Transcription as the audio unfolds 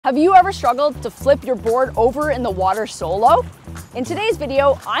Have you ever struggled to flip your board over in the water solo? In today's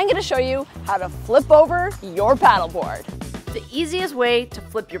video, I'm going to show you how to flip over your paddleboard. The easiest way to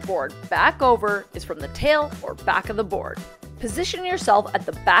flip your board back over is from the tail or back of the board. Position yourself at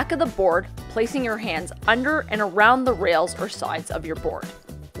the back of the board, placing your hands under and around the rails or sides of your board.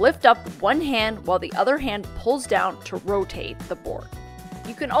 Lift up one hand while the other hand pulls down to rotate the board.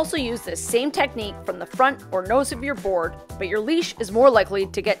 You can also use this same technique from the front or nose of your board, but your leash is more likely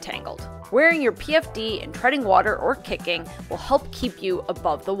to get tangled. Wearing your PFD and treading water or kicking will help keep you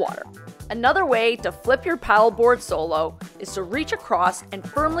above the water. Another way to flip your paddleboard solo is to reach across and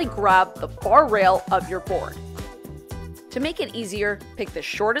firmly grab the far rail of your board. To make it easier, pick the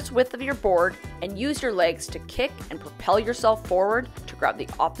shortest width of your board and use your legs to kick and propel yourself forward to grab the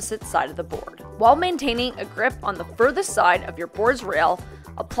opposite side of the board. While maintaining a grip on the furthest side of your board's rail,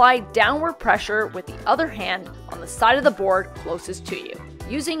 apply downward pressure with the other hand on the side of the board closest to you.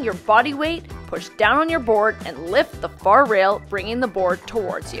 Using your body weight, push down on your board and lift the far rail, bringing the board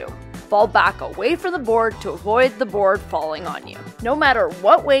towards you. Fall back away from the board to avoid the board falling on you. No matter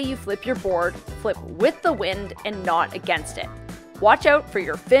what way you flip your board, flip with the wind and not against it. Watch out for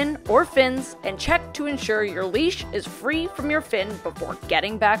your fin or fins and check to ensure your leash is free from your fin before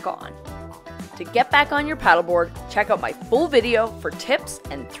getting back on. To get back on your paddleboard, check out my full video for tips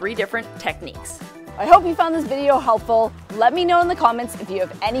and 3 different techniques. I hope you found this video helpful. Let me know in the comments if you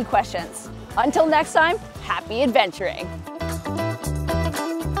have any questions. Until next time, happy adventuring!